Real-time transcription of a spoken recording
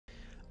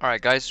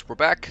Alright guys, we're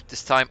back.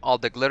 This time all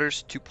the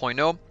glitters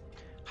 2.0.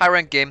 High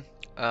rank game,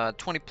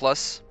 20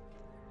 plus.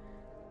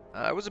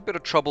 It was a bit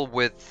of trouble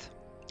with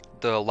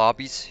the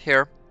lobbies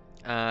here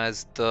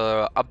as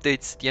the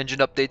updates, the engine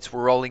updates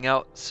were rolling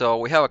out. So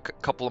we have a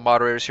couple of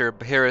moderators here,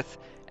 Beherith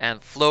and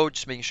Flo,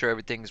 just making sure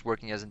everything is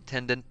working as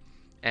intended.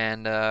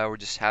 And we're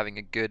just having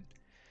a good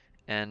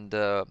and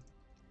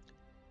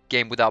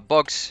game without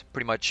bugs,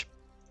 pretty much.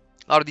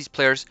 A lot of these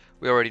players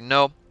we already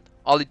know.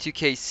 Ollie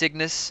 2K,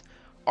 Cygnus,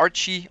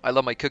 Archie, I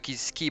love my cookies,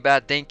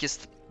 Skibat,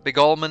 Dankist, Big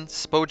Almond,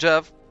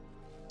 Spojav.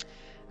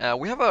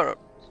 We have a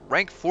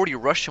rank 40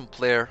 Russian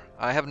player.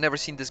 I have never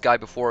seen this guy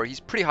before. He's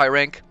pretty high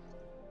rank.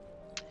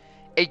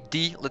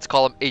 8D, let's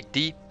call him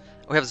 8D.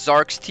 We have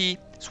Zarks T,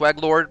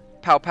 Swaglord,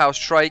 Pow Pow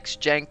Strikes,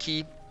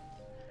 Janky,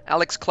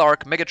 Alex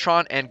Clark,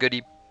 Megatron, and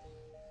Goody.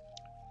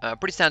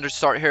 Pretty standard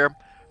start here.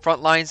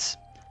 Front lines,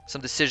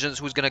 some decisions.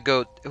 Who's gonna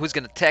go? Who's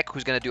gonna tech?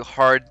 Who's gonna do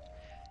hard?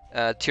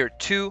 Tier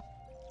 2,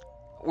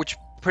 which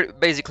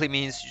basically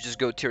means you just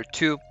go tier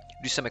 2,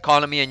 do some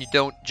economy, and you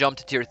don't jump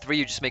to tier 3.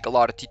 You just make a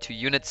lot of T2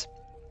 units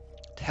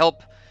to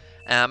help.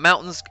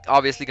 Mountains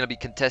obviously going to be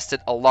contested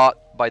a lot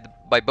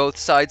by both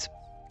sides.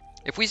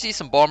 If we see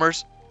some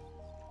bombers,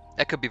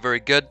 that could be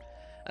very good.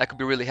 That could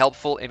be really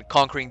helpful in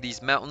conquering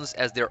these mountains,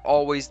 as they're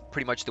always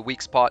pretty much the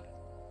weak spot.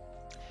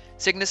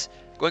 Cygnus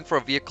going for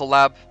a vehicle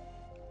lab.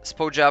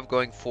 Spojav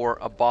going for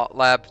a bot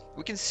lab.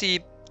 We can see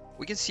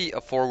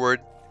a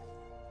forward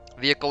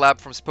vehicle lab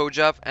from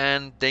Spojav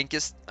and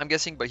Dankist, I'm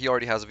guessing, but he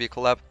already has a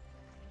vehicle lab.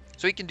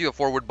 So he can do a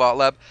forward bot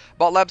lab.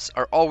 Bot labs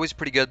are always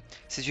pretty good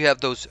since you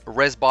have those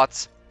res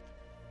bots,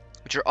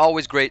 which are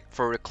always great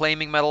for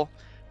reclaiming metal,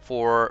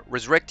 for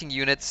resurrecting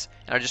units,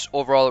 and are just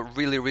overall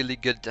really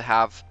good to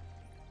have.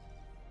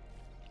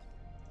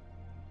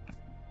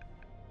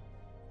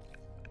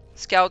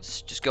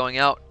 Scouts just going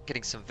out,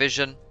 getting some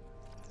vision.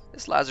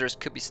 This Lazarus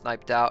could be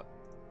sniped out.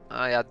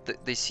 Yeah,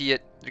 they see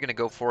it. They're gonna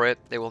go for it.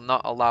 They will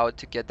not allow it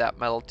to get that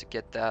metal, to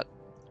get that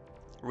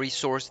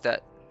resource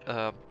that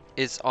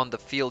is on the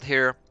field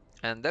here.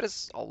 And that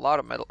is a lot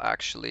of metal,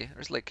 actually.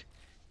 There's like,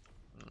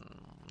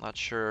 not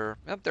sure.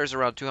 Yep, there's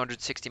around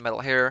 260 metal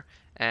here,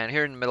 and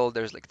here in the middle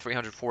there's like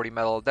 340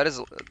 metal.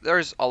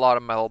 There's a lot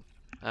of metal.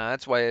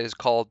 That's why it is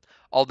called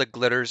all the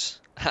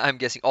glitters. I'm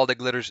guessing all the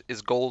glitters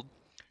is gold.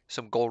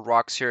 Some gold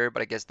rocks here,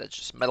 but I guess that's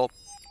just metal.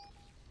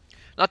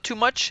 Not too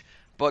much,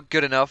 but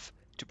good enough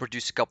to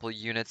produce a couple of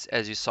units.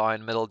 As you saw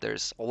in the middle,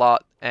 there's a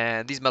lot,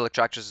 and these metal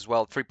attractors as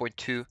well.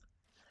 3.2,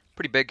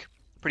 pretty big,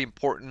 pretty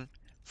important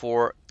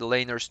for the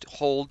laners to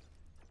hold.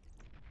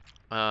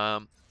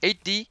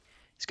 8D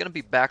is going to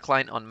be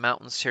backline on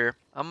mountains here.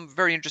 I'm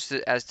very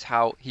interested as to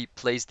how he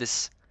plays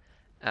this.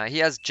 He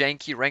has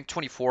Janky, rank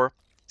 24.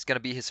 It's going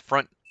to be his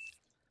front,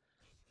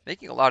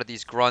 making a lot of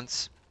these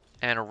grunts,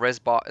 and a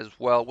Resbot as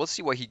well. We'll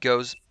see where he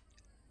goes.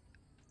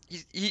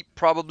 He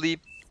probably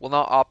will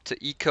not opt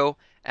to eco,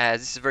 as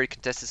this is a very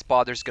contested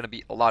spot. There's going to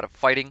be a lot of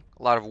fighting,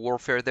 a lot of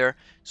warfare there.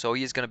 So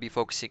he is going to be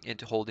focusing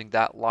into holding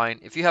that line.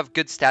 If you have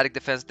good static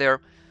defense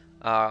there,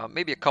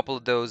 maybe a couple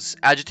of those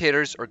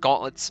agitators or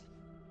gauntlets,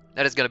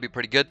 that is going to be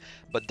pretty good.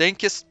 But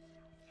Dankist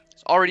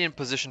is already in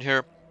position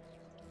here,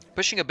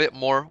 pushing a bit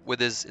more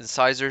with his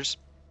incisors.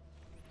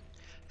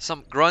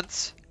 Some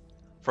grunts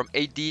from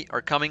AD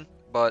are coming,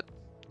 but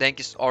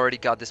Dankist already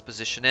got this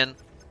position in.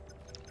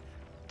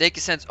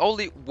 Dankist sends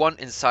only one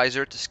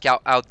incisor to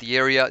scout out the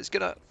area. He's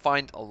going to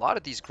find a lot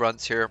of these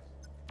grunts here.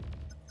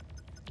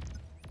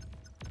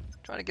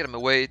 Trying to get him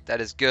away.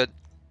 That is good.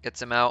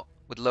 Gets him out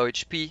with low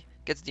HP.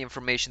 Gets the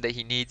information that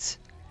he needs.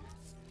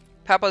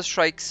 Papa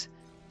strikes.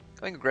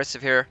 Going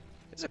aggressive here.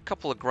 There's a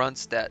couple of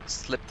grunts that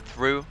slipped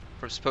through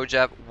from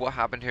Spojav. What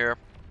happened here?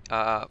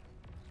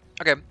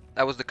 Okay,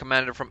 that was the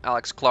commander from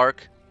Alex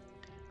Clark.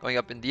 Going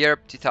up in the air.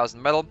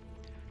 2000 metal.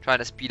 Trying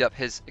to speed up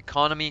his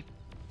economy.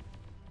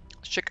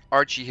 Let's check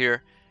Archie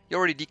here. He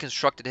already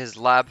deconstructed his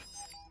lab,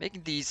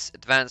 making these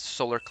advanced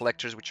solar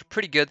collectors, which are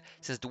pretty good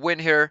since the win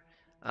here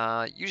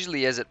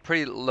usually is at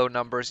pretty low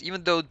numbers.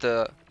 Even though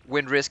the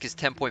win risk is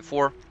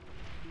 10.4,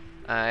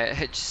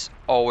 it's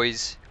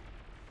always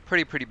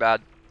pretty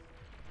bad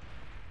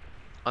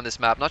on this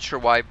map. Not sure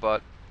why,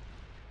 but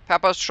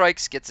Papa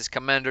strikes, gets his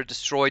commander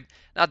destroyed.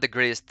 Not the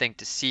greatest thing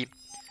to see.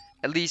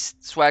 At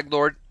least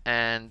Swaglord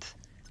and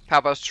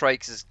Papa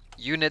strikes'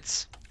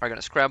 units are going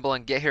to scramble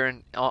and get here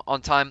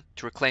on time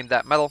to reclaim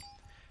that metal.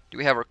 Do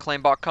we have our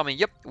claim bot coming?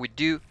 Yep, we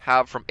do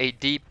have from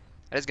AD.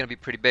 That is going to be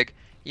pretty big.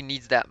 He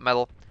needs that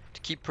metal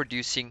to keep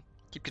producing,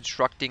 keep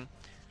constructing.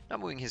 Not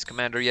moving his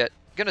commander yet.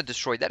 Going to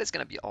destroy. That is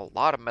going to be a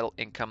lot of metal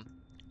income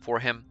for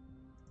him.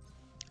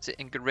 Is it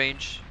in good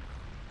range?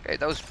 Okay,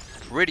 that was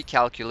pretty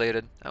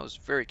calculated. That was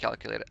very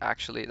calculated,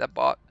 actually.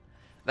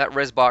 That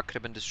res bot could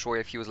have been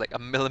destroyed if he was like a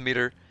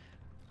millimeter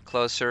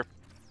closer.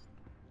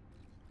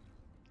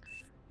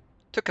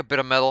 Took a bit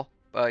of metal,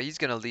 but he's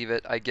going to leave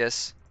it, I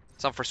guess.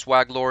 Some for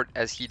Swaglord,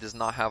 as he does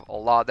not have a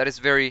lot. That is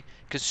very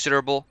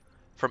considerable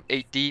from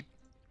 8D.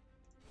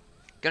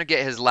 Going to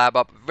get his lab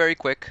up very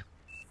quick.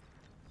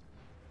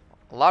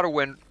 A lot of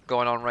wind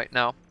going on right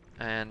now.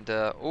 And,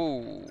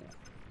 ooh.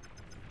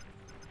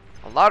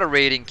 A lot of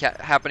raiding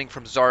happening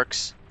from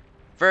Zarks.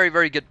 Very,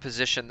 very good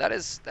position. That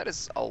is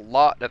a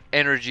lot of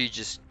energy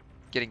just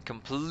getting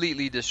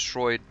completely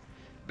destroyed.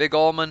 Big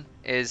Almond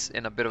is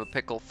in a bit of a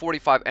pickle.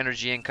 45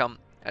 energy income.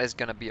 That is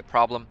going to be a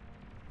problem.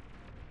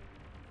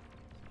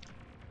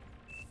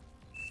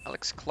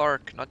 Alex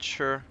Clark, not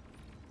sure.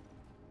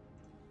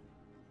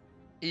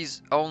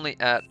 He's only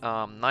at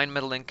 9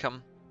 metal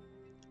income,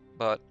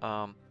 but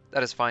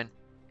that is fine.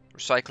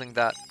 Recycling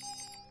that.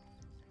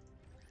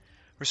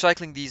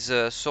 Recycling these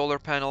solar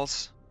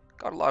panels.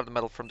 Got a lot of the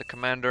metal from the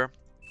commander.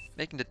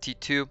 Making the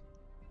T2.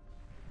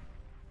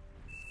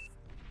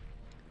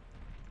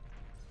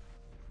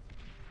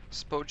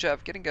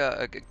 Spojav getting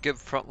a good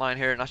front line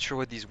here. Not sure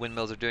what these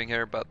windmills are doing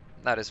here, but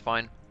that is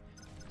fine.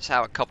 Just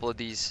have a couple of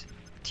these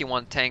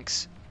T1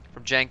 tanks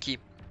from Janky.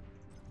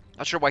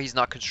 Not sure why he's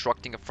not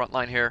constructing a front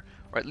line here,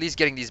 or at least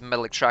getting these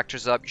metal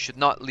extractors up. You should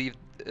not leave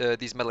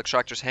these metal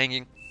extractors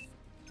hanging.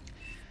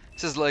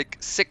 This is like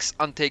 6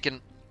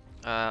 untaken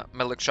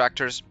metal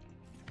extractors.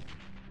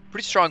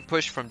 Pretty strong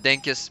push from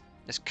Denkis.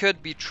 This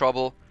could be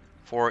trouble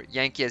for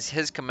Yankee as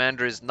his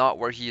commander is not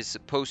where he is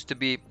supposed to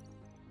be.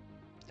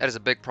 That is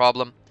a big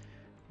problem.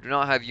 We do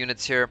not have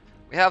units here.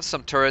 We have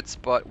some turrets,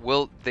 but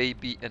will they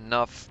be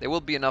enough? They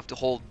will be enough to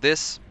hold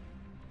this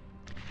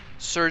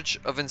surge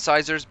of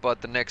incisors,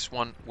 but the next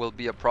one will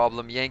be a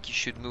problem. Yankee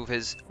should move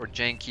his, or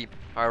Janky,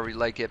 however you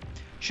like it,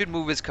 should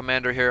move his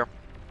commander here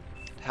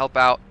to help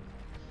out.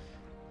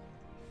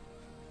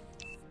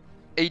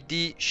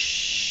 AD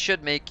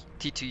should make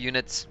T2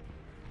 units.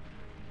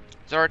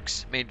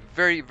 Zarks made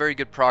very, very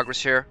good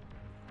progress here,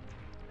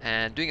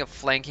 and doing a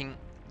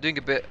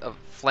bit of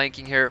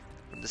flanking here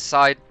from the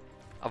side,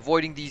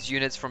 avoiding these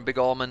units from Big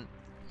Almond.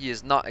 He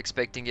is not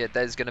expecting it.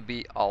 That is going to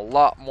be a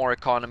lot more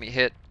economy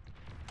hit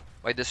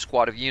by this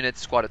squad of units,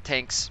 squad of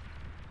tanks.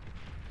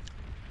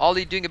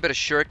 Ollie doing a bit of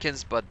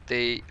shurikens, but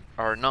they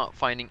are not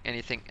finding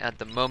anything at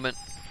the moment.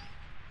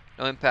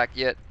 No impact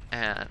yet,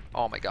 and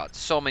oh my god,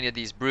 so many of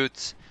these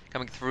brutes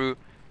coming through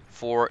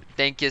for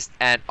Dankist,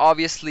 and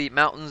obviously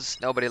mountains.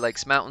 Nobody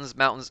likes mountains.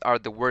 Mountains are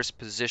the worst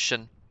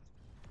position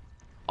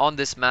on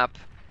this map,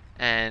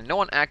 and no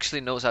one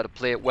actually knows how to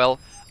play it well,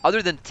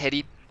 other than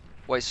Teddy,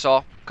 who I saw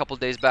a couple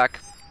days back.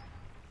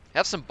 I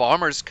have some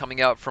bombers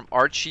coming out from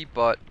Archie,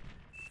 but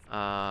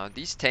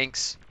these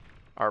tanks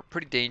are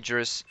pretty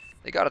dangerous.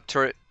 They got a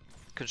turret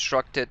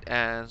constructed,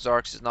 and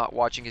Zarks is not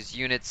watching his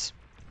units.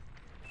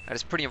 That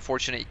is pretty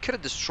unfortunate. He could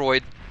have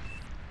destroyed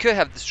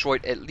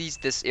at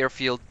least this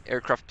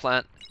aircraft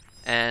plant,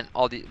 and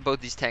both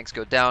these tanks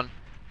go down.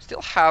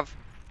 Still have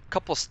a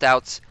couple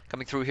stouts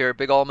coming through here.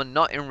 Big Almond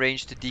not in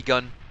range to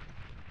degun.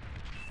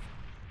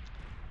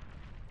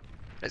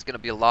 There's going to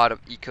be a lot of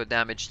eco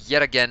damage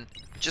yet again.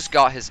 Just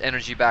got his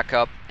energy back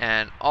up,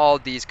 and all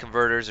these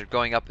converters are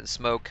going up in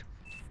smoke,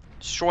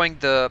 destroying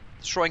the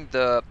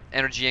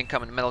energy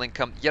income and metal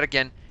income yet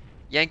again.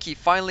 Yankee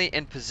finally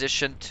in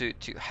position to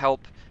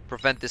help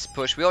prevent this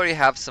push. We already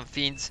have some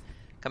fiends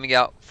coming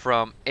out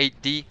from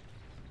 8D,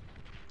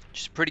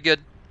 which is pretty good.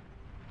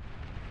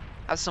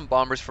 Have some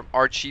bombers from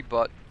Archie,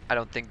 but I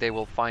don't think they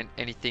will find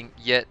anything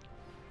yet.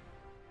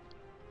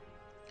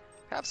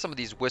 Have some of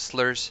these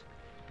whistlers,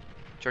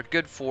 which are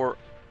good for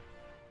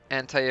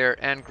anti-air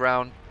and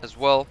ground as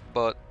well,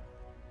 but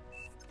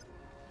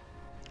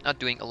not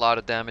doing a lot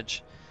of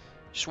damage.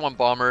 Just one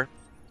bomber.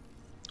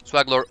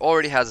 Swaglord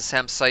already has a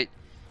SAM site.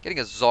 Getting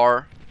a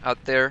Tsar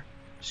out there,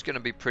 just gonna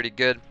be pretty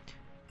good.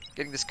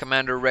 Getting this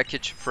commander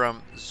wreckage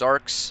from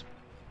Zarks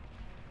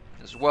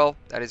as well.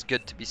 That is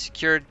good to be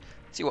secured.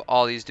 Let's see what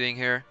Ollie's doing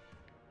here.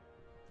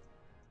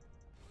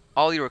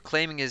 Ollie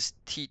reclaiming his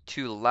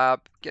T2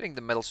 lab, getting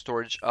the metal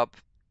storage up.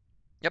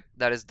 Yep,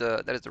 that is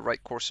the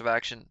right course of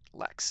action.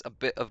 Lacks a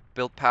bit of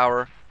build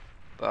power,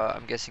 but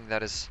I'm guessing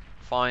that is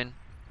fine.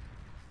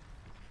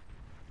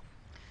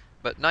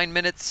 But 9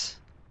 minutes,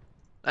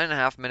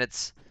 9.5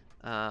 minutes,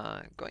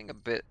 going a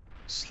bit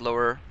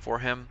slower for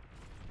him.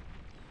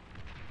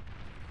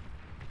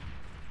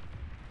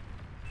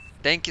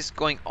 Dank is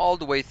going all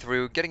the way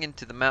through, getting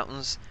into the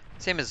mountains,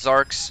 same as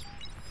Zarks.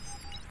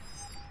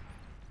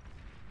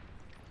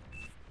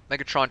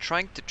 Megatron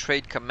trying to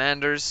trade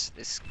commanders.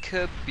 This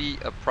could be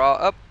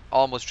a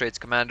almost trades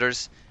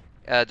commanders.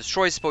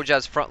 Destroys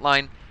Spojav's front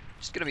line.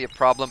 It's gonna be a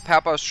problem.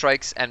 Papo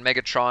strikes and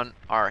Megatron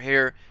are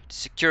here to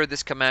secure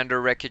this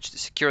commander wreckage, to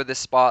secure this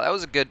spot. That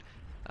was a good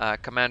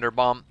commander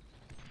bomb.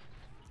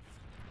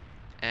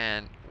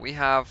 And we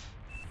have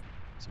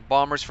some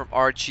bombers from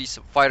Archie,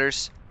 some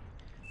fighters.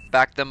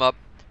 Back them up.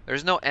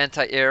 There's no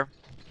anti-air.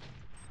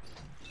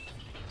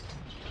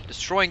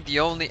 Destroying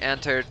the only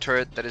anti-air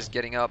turret that is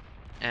getting up.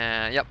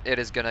 And yep, it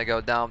is gonna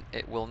go down.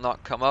 It will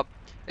not come up.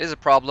 It is a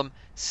problem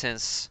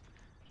since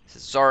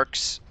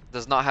Zarks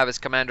does not have his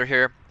commander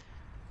here.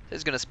 This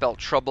is gonna spell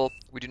trouble.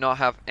 We do not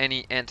have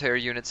any anti-air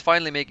units.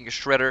 Finally making a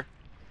shredder.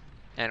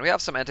 And we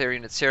have some anti-air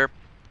units here.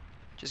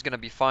 Which is gonna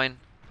be fine.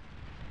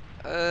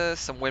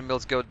 Some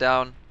windmills go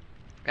down.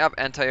 We have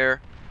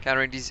anti-air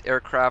countering these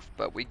aircraft,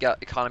 but we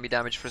got economy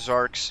damage for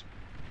Zarks.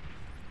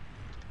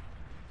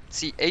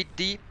 See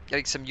 8D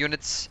getting some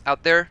units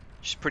out there.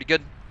 which is pretty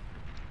good.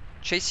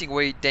 Chasing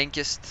away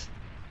Dankest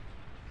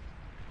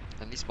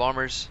and these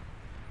bombers.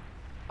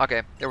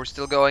 Okay, they were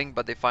still going,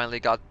 but they finally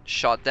got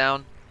shot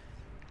down.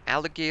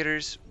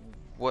 Alligators,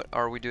 what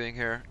are we doing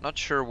here? Not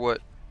sure what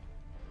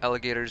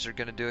alligators are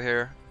gonna do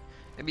here.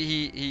 Maybe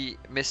he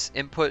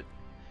misinput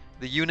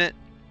the unit,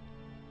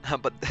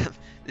 but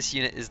this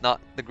unit is not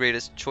the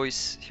greatest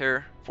choice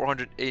here.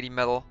 480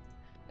 metal.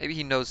 Maybe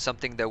he knows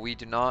something that we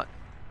do not,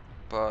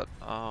 but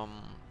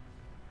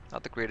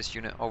not the greatest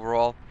unit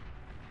overall.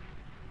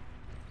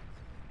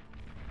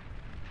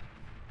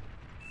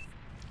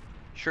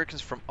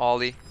 Shurikens from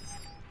Ollie,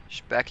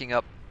 just backing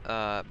up,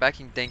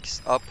 backing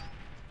Dinks up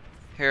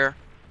here.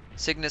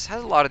 Cygnus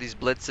has a lot of these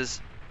blitzes,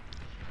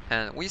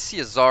 and we see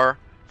a Tsar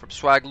from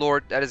Swag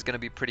Lord. That is going to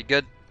be pretty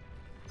good.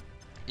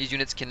 These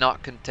units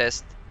cannot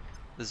contest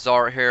the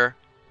Tsar here.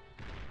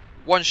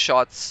 One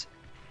shots,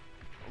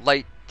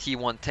 light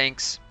T1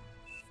 tanks.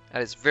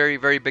 That is very,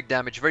 very big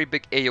damage, very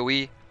big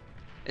AoE.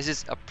 This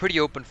is a pretty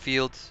open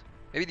field.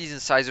 Maybe these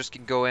incisors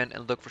can go in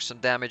and look for some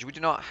damage. We do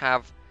not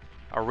have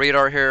a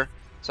radar here.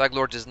 Swag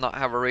Lord does not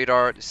have a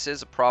radar. This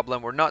is a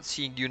problem. We're not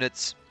seeing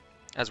units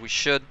as we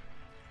should.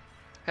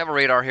 We have a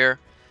radar here,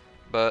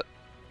 but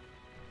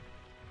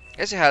I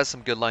guess it has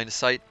some good line of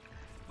sight,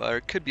 but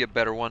it could be a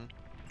better one.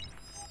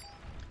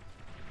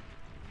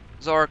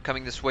 Tsar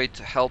coming this way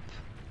to help.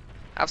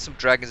 Have some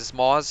dragons as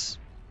Maws,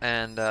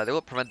 and they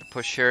will prevent the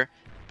push here,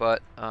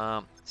 but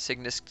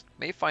Cygnus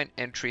may find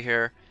entry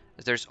here,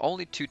 as there's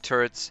only 2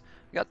 turrets.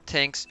 We got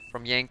tanks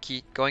from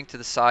Yankee going to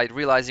the side,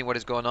 realizing what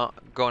is going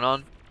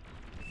on.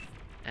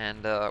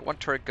 And one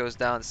turret goes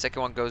down, the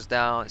second one goes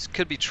down. This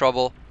could be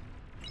trouble.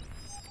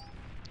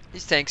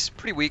 These tanks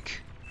pretty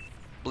weak.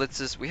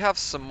 Blitzes. We have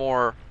some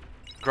more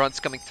grunts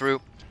coming through,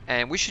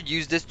 and we should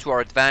use this to our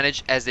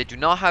advantage, as they do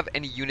not have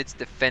any units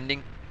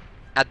defending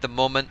at the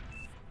moment.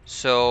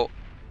 So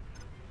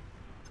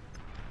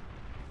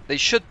they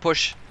should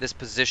push this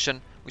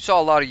position. We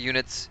saw a lot of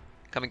units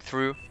coming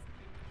through.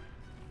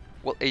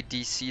 Will AD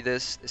see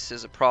this? This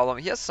is a problem.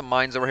 He has some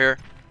mines over here.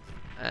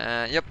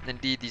 Yep,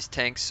 indeed, these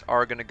tanks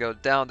are going to go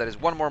down. That is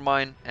one more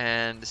mine,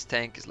 and this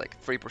tank is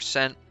like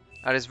 3%.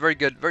 That is very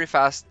good, very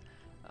fast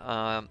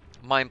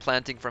mine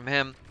planting from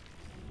him.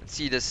 Let's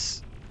see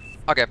this.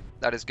 Okay,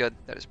 that is good.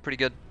 That is pretty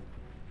good.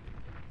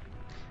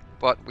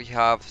 But we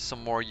have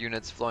some more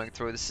units flowing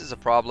through. This is a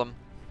problem.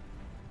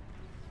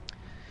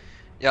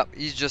 Yep,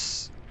 he's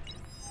just...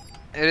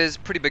 It is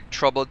pretty big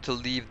trouble to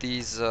leave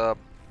these... to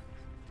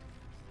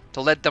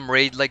let them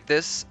raid like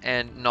this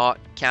and not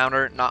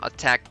counter, not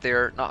attack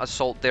their, not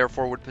assault their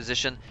forward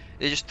position.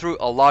 They just threw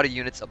a lot of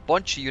units, a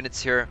bunch of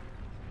units here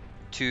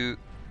to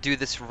do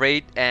this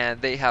raid,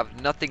 and they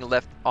have nothing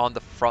left on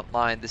the front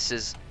line. This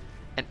is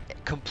a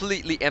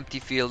completely empty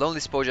field. Only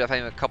Spojav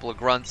having a couple of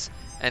grunts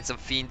and some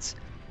fiends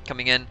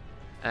coming in,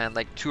 and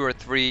like 2 or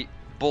 3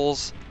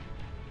 bulls.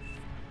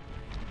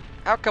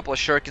 I have a couple of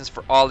shurikens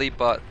for Ollie,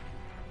 but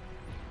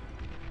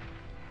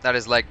that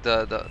is like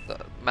the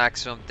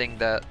maximum thing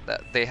that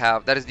they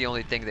have. That is the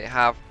only thing they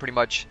have, pretty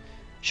much.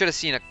 Should have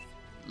seen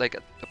a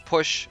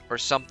push or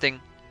something.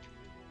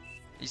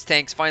 These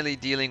tanks finally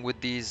dealing with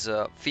these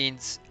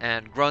fiends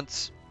and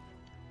grunts,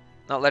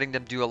 not letting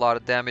them do a lot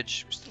of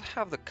damage. We still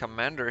have the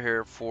commander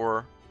here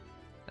for,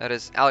 that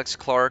is Alex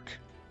Clark.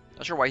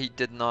 Not sure why he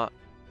did not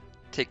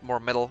take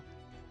more metal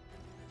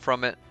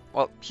from it.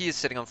 Well, he is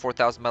sitting on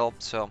 4,000 metal,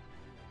 so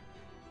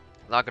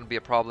not going to be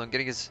a problem.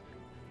 Getting his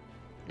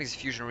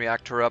fusion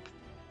reactor up,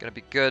 gonna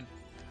be good.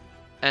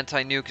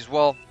 Anti-nuke as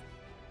well.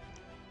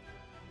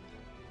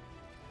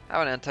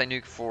 Have an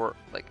anti-nuke for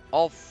like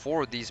all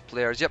 4 of these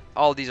players. Yep,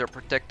 all these are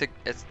protected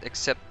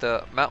except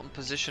the mountain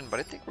position, but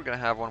I think we're gonna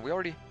have one. We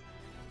already...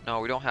 No,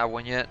 we don't have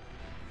one yet.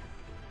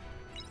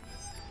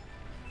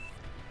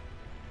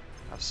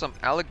 Have some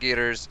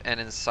alligators and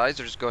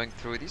incisors going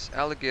through. These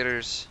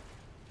alligators...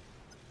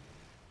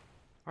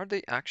 Are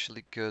they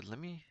actually good? Let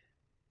me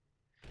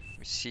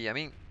see. I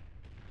mean...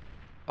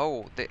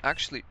 Oh, they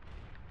actually...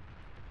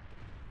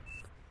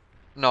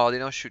 No, they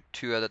don't shoot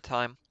 2 at a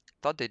time.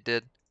 Thought they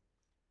did.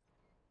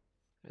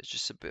 It's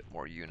just a bit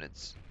more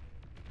units.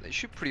 They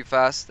shoot pretty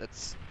fast.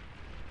 That's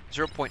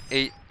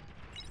 0.8.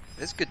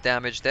 That's good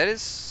damage. That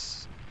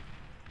is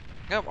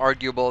kind of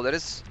arguable. That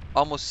is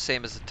almost the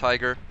same as the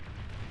Tiger.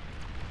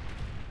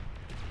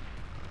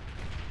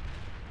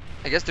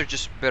 I guess they're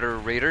just better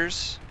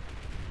raiders.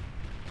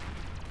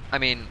 I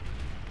mean...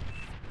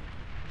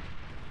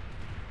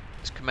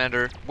 This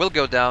commander will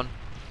go down.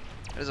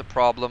 That is a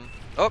problem.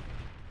 Oh!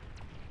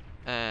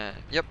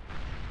 Yep.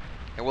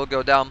 It will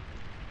go down.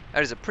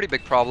 That is a pretty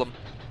big problem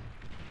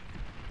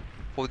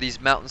for these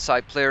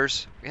mountainside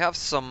players. We have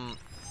some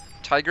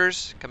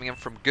tigers coming in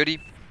from Goody.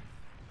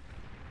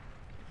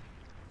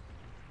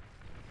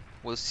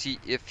 We'll see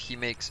if he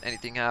makes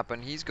anything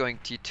happen. He's going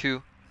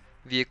T2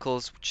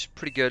 vehicles, which is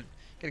pretty good.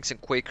 Getting some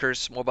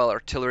Quakers, mobile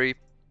artillery.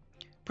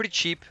 Pretty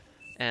cheap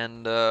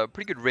and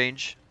pretty good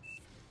range.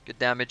 Good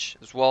damage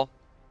as well.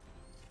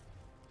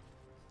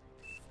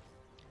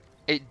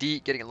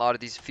 8D getting a lot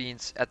of these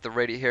fiends at the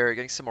ready here.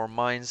 Getting some more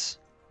mines.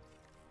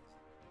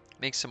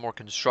 Make some more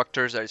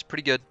constructors. That is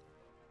pretty good.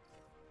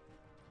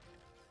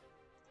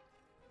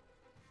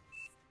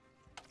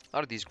 A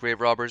lot of these grave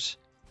robbers.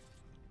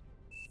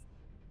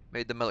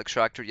 Made the mill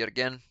extractor yet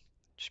again,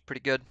 which is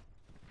pretty good.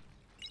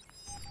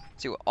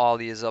 Let's see what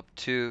Ollie is up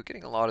to.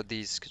 Getting a lot of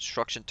these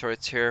construction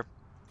turrets here.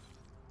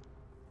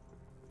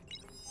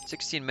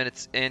 16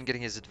 minutes in,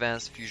 getting his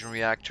advanced fusion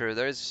reactor.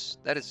 That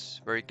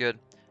is very good.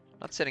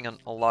 Not setting on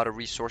a lot of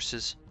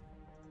resources,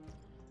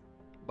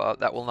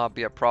 but that will not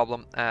be a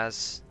problem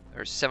as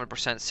there's 7%,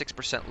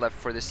 6% left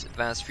for this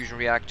advanced fusion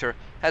reactor.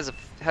 Has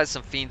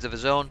some fiends of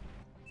his own.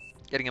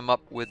 Getting him up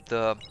with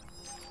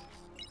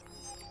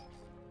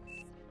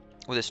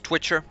his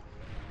Twitcher.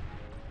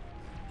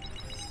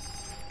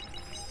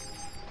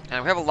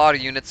 And we have a lot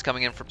of units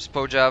coming in from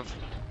Spojav.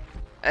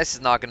 This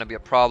is not going to be a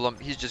problem.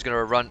 He's just going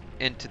to run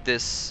into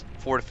this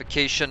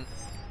fortification.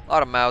 A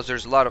lot of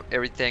Mausers, a lot of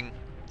everything.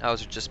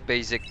 Those are just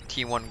basic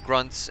T1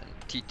 grunts and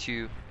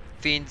T2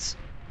 fiends.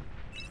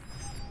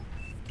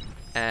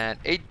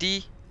 And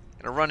 8D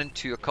gonna run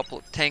into a couple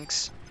of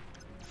tanks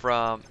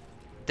from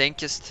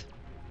Dankist.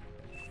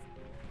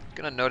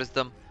 Gonna notice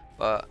them,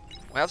 but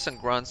we have some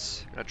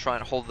grunts. Gonna try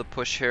and hold the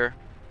push here.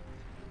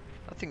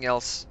 Nothing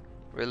else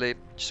really.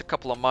 Just a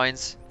couple of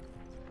mines.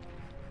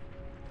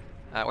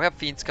 We have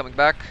fiends coming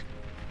back.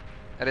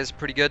 That is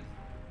pretty good.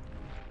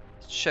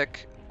 Let's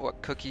check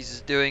what Cookies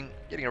is doing.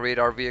 Getting a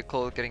radar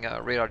vehicle, getting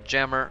a radar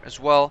jammer as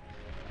well.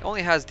 It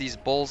only has these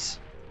bulls.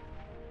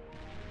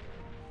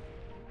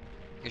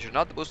 These are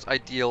not the most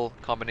ideal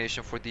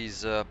combination for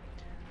these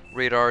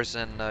radars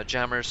and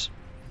jammers.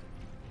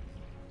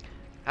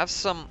 We have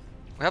some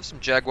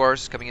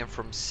Jaguars coming in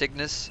from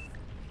Cygnus,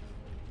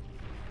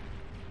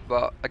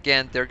 but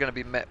again, they're going to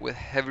be met with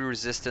heavy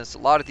resistance. A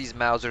lot of these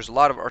Mausers, a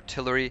lot of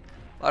artillery,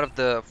 a lot of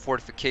the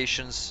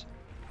fortifications,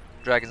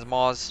 Dragon's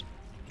Maws,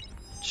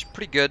 which is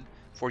pretty good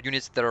for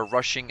units that are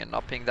rushing and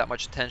not paying that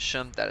much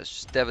attention. That is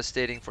just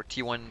devastating for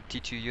T1,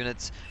 T2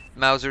 units.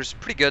 Mausers,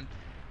 pretty good.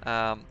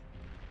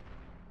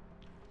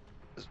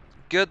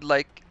 Good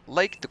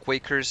like the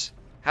Quakers,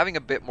 having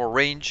a bit more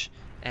range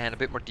and a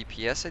bit more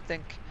DPS, I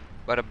think,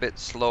 but a bit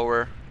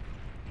slower.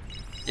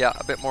 Yeah,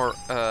 a bit more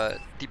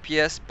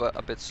DPS, but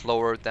a bit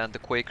slower than the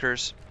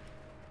Quakers.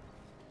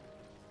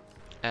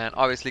 And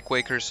obviously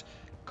Quakers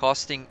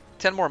costing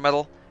 10 more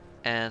metal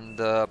and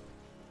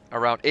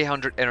around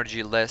 800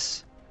 energy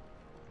less.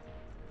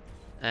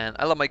 And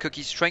I love my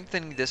Cookies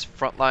strengthening this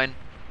front line.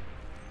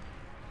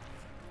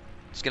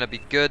 It's gonna be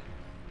good.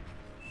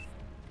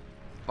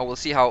 But we'll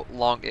see how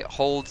long it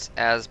holds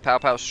as Pow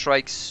Pow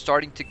Strike's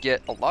starting to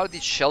get a lot of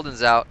these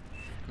Sheldons out.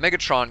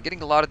 Megatron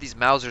getting a lot of these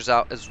Mausers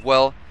out as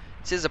well.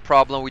 This is a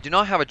problem. We do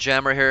not have a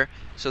jammer here,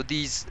 so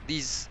these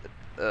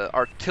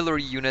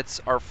artillery units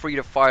are free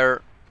to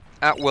fire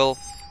at will.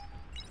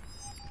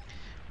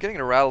 Getting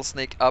a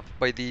Rattlesnake up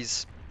by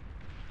these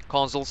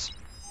consoles.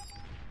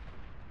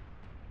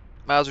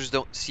 Mausers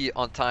don't see it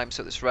on time,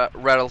 so this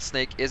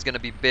Rattlesnake is going to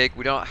be big.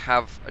 We don't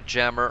have a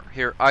jammer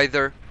here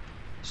either.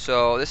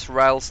 So this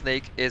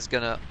Rattlesnake is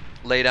gonna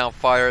lay down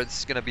fire. This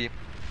is gonna be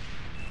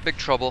big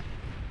trouble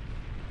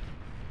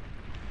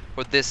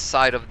for this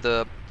side of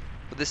the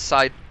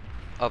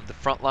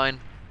front line.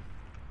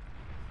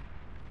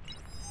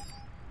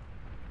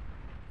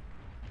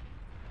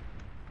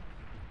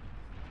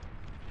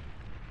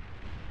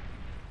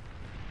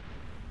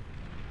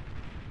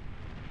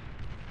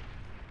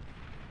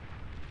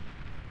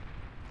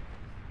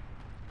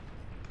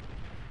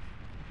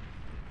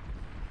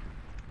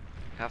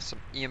 Have some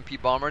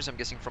EMP bombers, I'm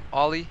guessing from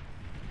Ollie.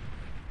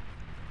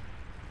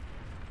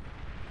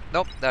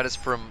 Nope, that is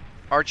from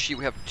Archie.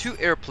 We have two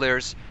air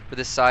players for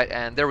this side,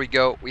 and there we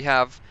go. We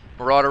have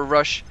Marauder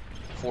Rush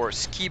for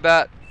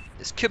Skibat.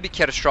 This could be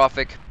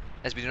catastrophic,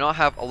 as we do not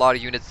have a lot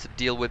of units to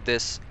deal with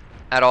this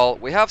at all.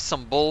 We have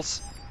some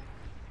bulls.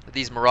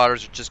 These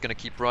Marauders are just going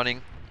to keep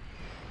running.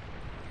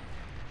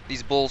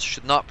 These bulls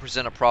should not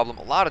present a problem.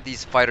 A lot of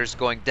these fighters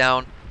going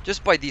down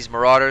just by these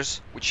Marauders,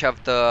 which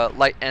have the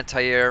light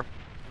anti-air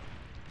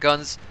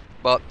guns,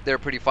 but they're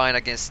pretty fine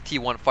against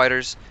T1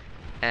 fighters.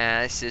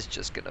 And this is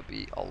just gonna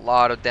be a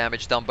lot of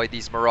damage done by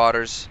these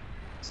Marauders.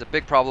 It's a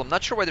big problem.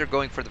 Not sure why they're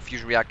going for the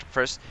fusion reactor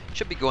first.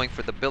 Should be going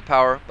for the build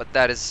power, but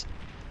that is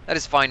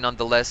fine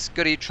nonetheless.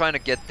 Goody trying to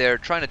get there,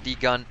 trying to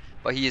degun,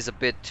 but he is a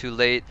bit too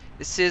late.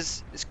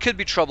 This could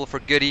be trouble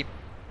for Goody.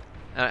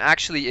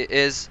 Actually, it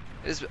is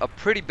a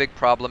pretty big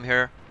problem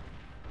here.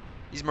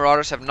 These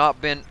Marauders have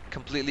not been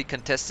completely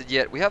contested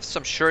yet. We have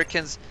some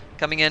shurikens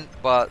coming in,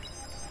 but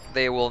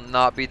they will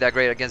not be that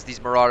great against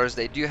these Marauders.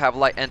 They do have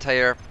light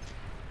anti-air,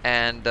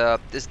 and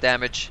this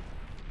damage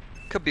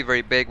could be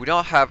very big. We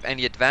don't have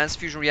any advanced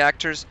fusion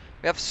reactors.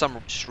 We have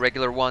some just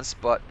regular ones,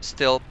 but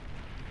still,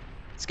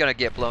 it's gonna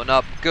get blown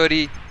up.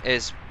 Goody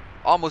is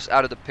almost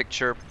out of the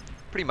picture,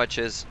 pretty much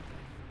is.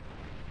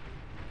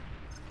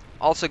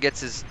 Also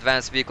gets his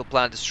advanced vehicle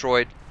plant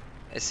destroyed.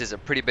 This is a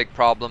pretty big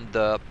problem.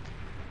 The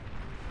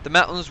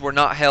mountains were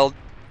not held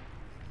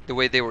the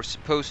way they were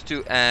supposed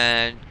to,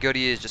 and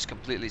Goody is just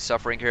completely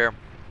suffering here.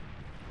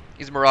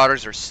 These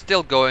Marauders are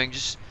still going,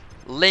 just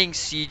laying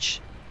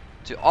siege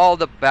to all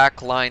the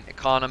backline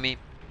economy.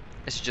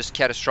 This is just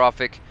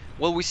catastrophic.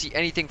 Will we see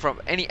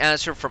any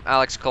answer from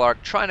Alex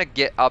Clark trying to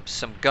get up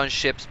some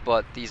gunships,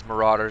 but these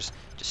Marauders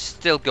just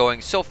still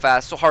going so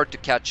fast, so hard to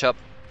catch up.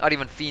 Not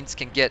even Fiends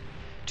can get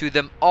to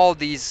them. All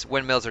these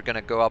windmills are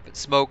gonna go up in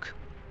smoke.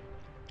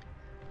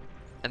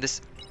 And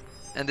this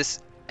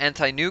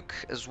anti-nuke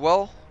as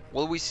well.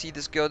 Will we see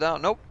this go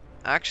down? Nope.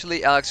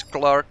 Actually, Alex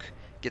Clark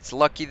gets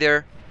lucky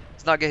there.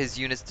 Does not get his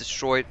units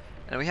destroyed.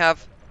 And we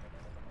have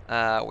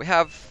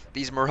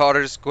these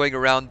Marauders going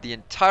around the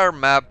entire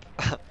map.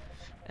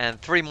 And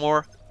 3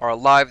 more are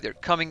alive. They're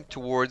coming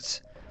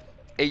towards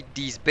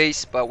 8D's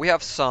base, but we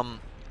have some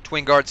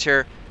twin guards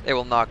here. They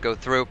will not go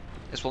through.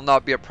 This will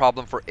not be a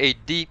problem for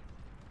 8D.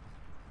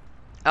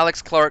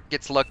 Alex Clark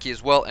gets lucky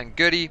as well, and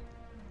Goody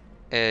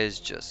is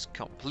just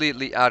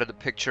completely out of the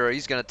picture.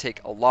 He's gonna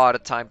take a lot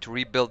of time to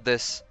rebuild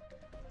this.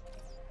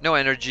 No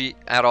energy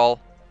at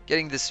all.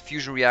 Getting this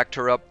fusion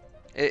reactor up.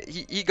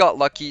 He got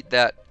lucky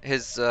that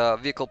his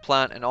vehicle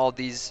plant and all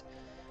these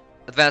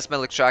advanced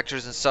metal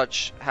extractors and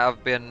such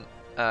have been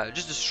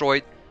just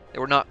destroyed. They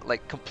were not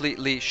like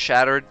completely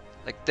shattered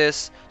like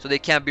this, so they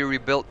can't be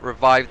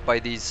revived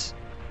by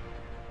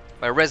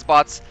res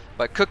bots.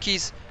 But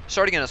Cookies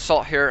starting an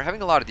assault here,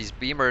 having a lot of these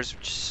beamers,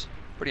 which is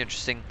a pretty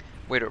interesting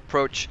way to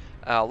approach.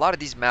 A lot of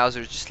these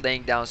Mausers just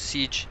laying down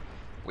siege.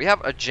 We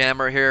have a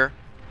jammer here,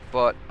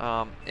 but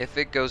if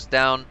it goes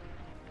down,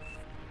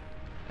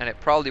 and it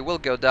probably will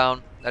go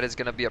down, that is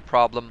going to be a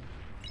problem.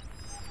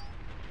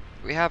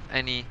 Do we have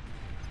any?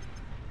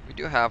 We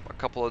do have a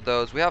couple of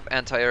those. We have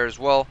anti-air as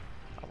well.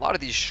 A lot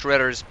of these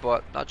shredders,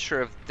 but not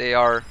sure if they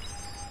are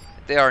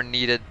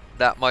needed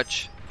that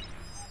much.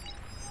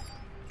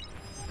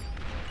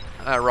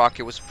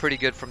 Rocket was pretty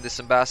good from this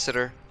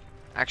ambassador.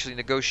 Actually,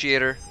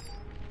 negotiator.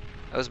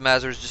 Those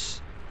Mazers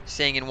just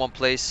staying in one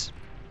place.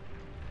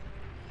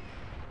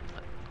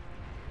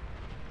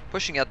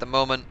 Pushing at the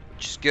moment,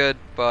 which is good,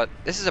 but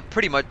this is a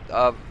pretty much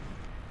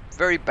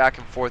very back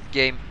and forth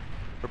game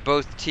for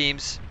both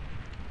teams.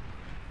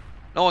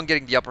 No one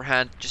getting the upper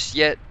hand just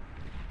yet.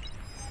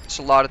 It's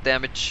a lot of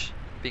damage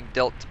being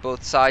dealt to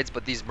both sides,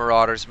 but these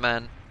Marauders,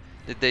 man,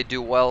 did they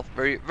do well.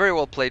 Very, very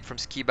well played from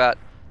Skibat.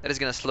 That is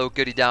going to slow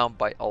Goody down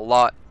by a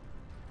lot.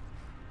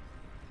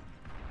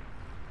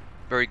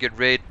 Very good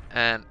raid.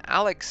 And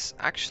Alex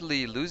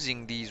actually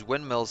losing these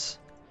windmills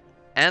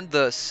and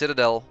the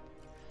Citadel,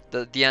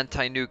 the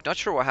anti-nuke. Not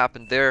sure what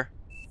happened there.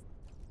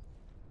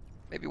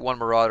 Maybe one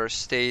Marauder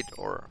stayed,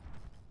 or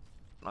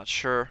not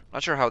sure.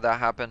 Not sure how that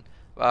happened.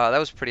 That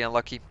was pretty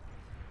unlucky.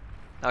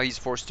 Now he's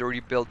forced to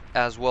rebuild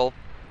as well.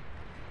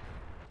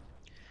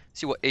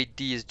 See what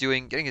 8D is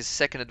doing. Getting his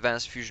second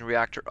advanced fusion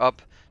reactor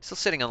up. Still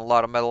sitting on a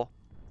lot of metal.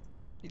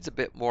 Needs a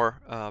bit more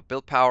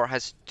build power.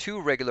 Has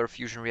 2 regular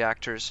fusion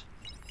reactors.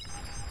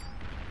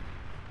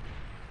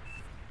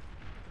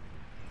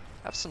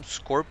 Have some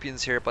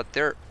Scorpions here, but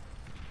they're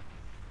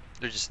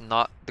just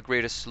not the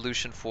greatest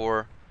solution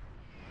for.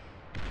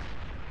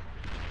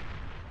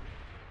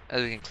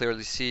 As we can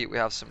clearly see, we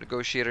have some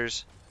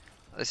negotiators.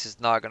 This is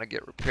not going to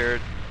get repaired.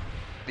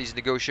 These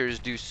negotiators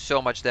do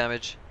so much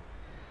damage.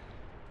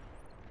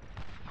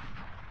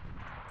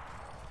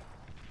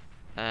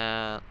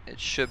 And it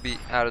should be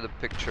out of the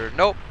picture.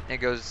 Nope, it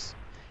goes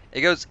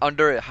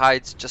under, it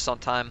hides just on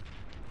time.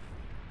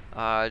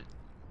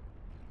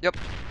 Yep,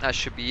 that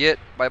should be it.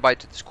 Bye-bye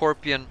to the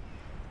Scorpion.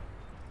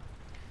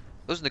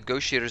 Those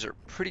negotiators are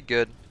pretty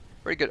good.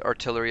 Very good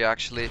artillery,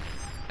 actually.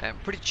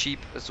 And pretty cheap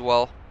as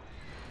well.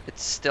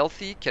 It's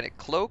stealthy. Can it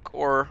cloak,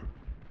 or...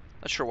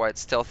 Not sure why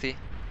it's stealthy.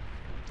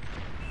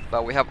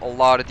 But we have a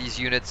lot of these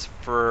units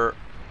for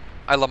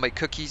I Love My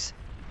Cookies.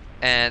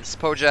 And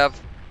Spojav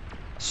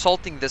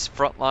assaulting this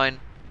front line.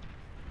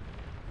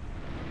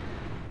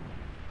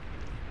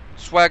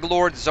 Swag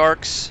Lord,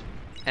 Zarks,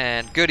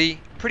 and Goody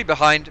pretty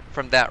behind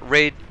from that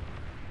raid.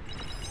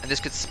 And this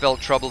could spell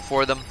trouble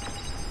for them.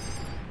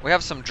 We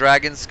have some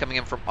dragons coming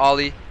in from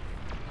Ollie.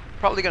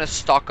 Probably going to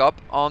stock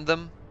up on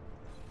them.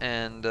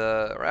 And,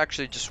 or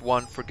actually just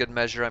one for good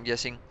measure, I'm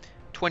guessing.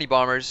 20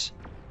 bombers.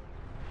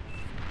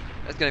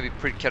 That's going to be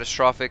pretty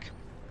catastrophic.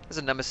 There's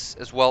a Nemesis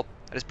as well.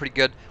 That is pretty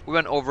good. We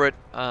went over it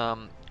a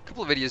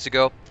couple of videos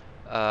ago.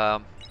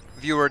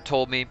 Viewer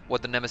told me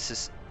what the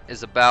Nemesis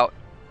is about.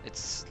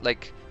 It's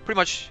like pretty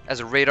much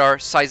as a radar,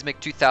 seismic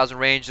 2000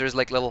 range. There's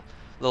like little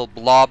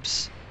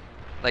blobs,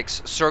 like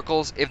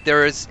circles. If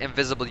there is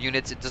invisible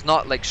units, it does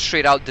not like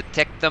straight out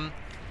detect them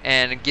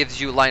and it gives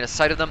you line of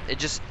sight of them. It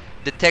just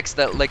detects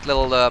that like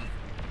little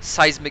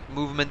seismic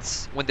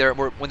movements when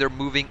they're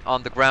moving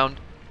on the ground.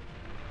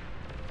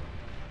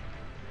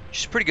 Which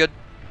is pretty good.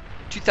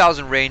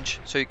 2000 range,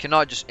 so you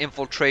cannot just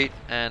infiltrate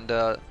and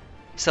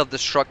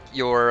self-destruct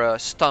your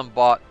stun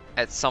bot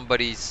at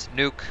somebody's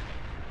nuke,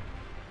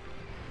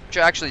 which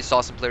I actually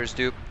saw some players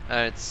do,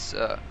 and it's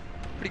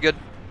pretty good,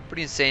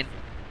 pretty insane.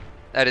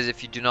 That is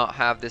if you do not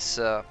have this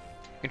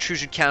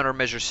intrusion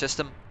countermeasure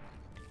system.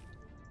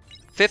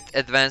 5th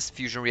advanced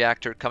fusion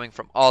reactor coming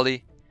from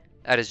Ollie.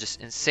 That is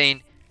just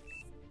insane.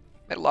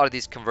 Made a lot of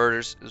these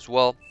converters as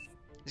well.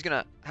 He's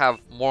gonna have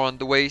more on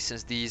the way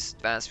since these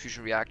advanced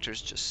fusion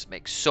reactors just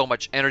make so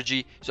much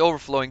energy. It's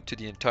overflowing to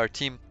the entire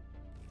team,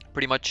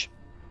 pretty much.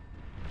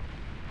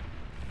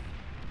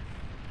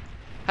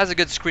 Has a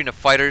good screen of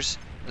fighters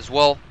as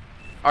well.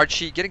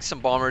 Archie getting some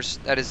bombers.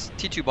 That is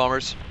T2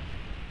 bombers.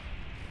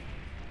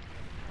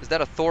 Is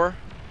that a Thor?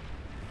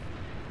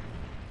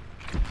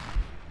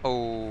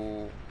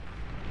 Oh.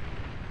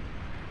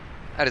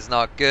 That is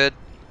not good.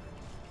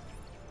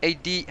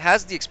 AD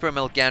has the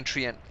experimental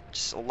gantry and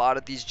just a lot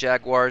of these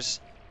Jaguars.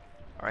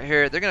 Alright,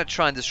 here, they're going to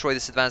try and destroy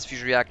this advanced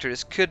fusion reactor.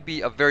 This could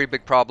be a very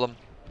big problem.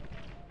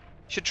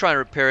 Should try and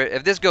repair it.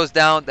 If this goes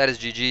down, that is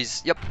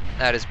GG's. Yep,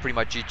 that is pretty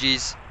much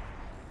GG's.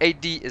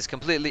 AD is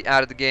completely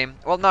out of the game.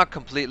 Well, not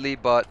completely,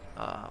 but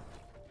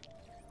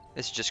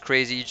this is just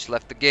crazy. He just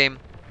left the game.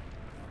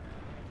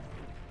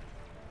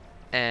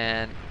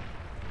 And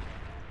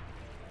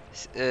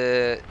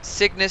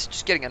Cygnus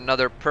just getting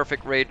another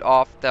perfect raid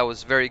off. That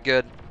was very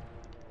good.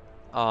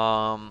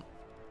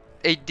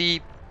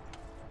 AD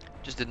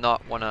just did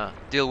not want to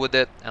deal with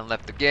it and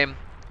left the game.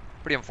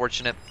 Pretty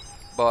unfortunate.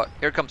 But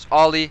here comes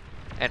Ollie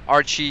and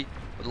Archie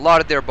with a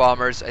lot of their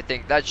bombers. I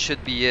think that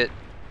should be it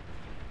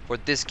for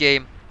this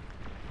game.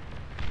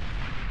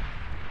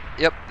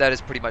 Yep, that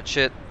is pretty much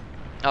it.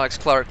 Alex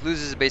Clark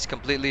loses his base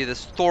completely.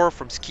 This Thor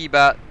from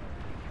Skibat,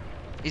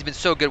 he's been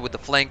so good with the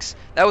flanks.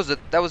 That was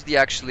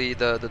actually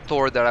the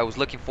Thor that I was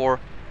looking for.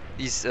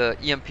 These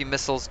EMP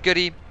missiles,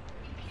 goody.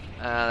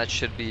 That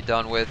should be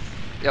done with.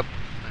 Yep,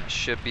 that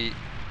should be.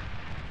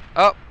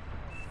 Oh,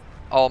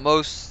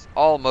 almost.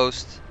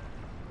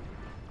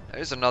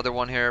 There's another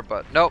one here,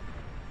 but nope.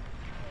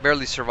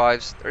 Barely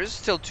survives. There's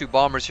still 2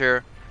 bombers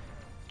here,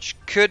 which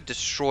could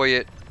destroy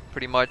it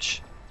pretty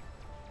much.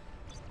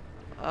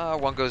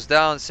 One goes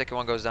down, second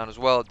one goes down as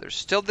well. There's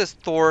still this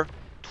Thor,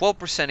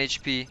 12%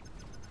 HP.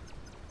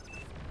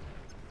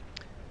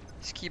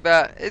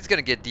 Skibat, it's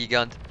gonna get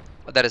degunned,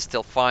 but that is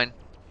still fine.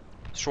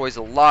 Destroys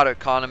a lot of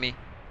economy.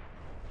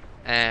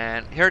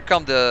 And here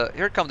come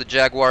the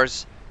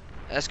Jaguars.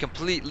 That's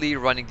completely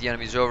running the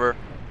enemies over.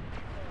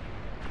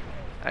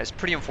 That is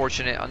pretty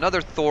unfortunate. Another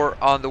Thor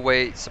on the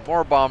way. Some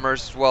more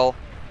bombers as well.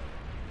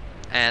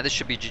 And this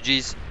should be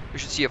GG's. We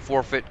should see a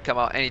forfeit come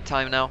out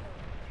anytime now.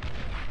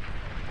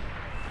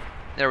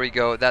 There we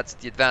go. That's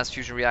the advanced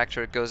fusion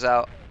reactor. It goes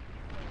out.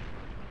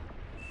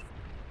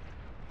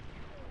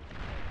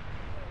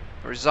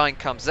 Resign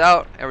comes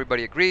out.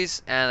 Everybody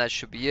agrees. And that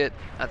should be it.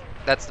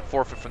 That's the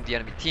forfeit from the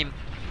enemy team.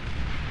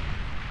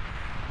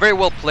 Very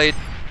well played.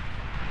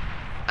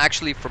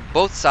 Actually, from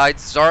both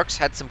sides, Zarks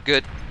had some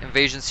good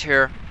invasions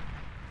here.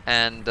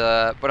 And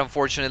but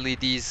unfortunately,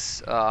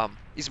 these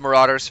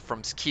Marauders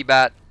from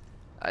Skibat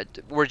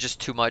were just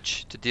too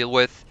much to deal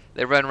with.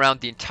 They ran around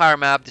the entire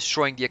map,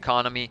 destroying the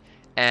economy,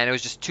 and it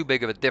was just too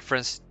big of a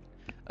difference,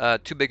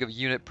 too big of a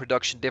unit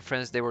production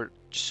difference. They were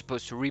just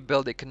supposed to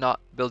rebuild. They could not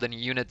build any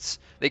units.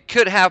 They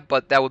could have,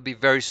 but that would be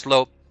very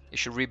slow. They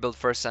should rebuild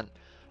first, and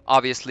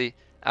obviously,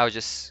 I was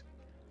just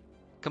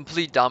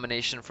complete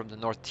domination from the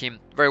North team.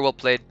 Very well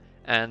played,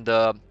 and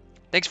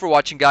thanks for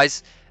watching,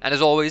 guys. And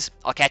as always,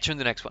 I'll catch you in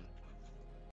the next one.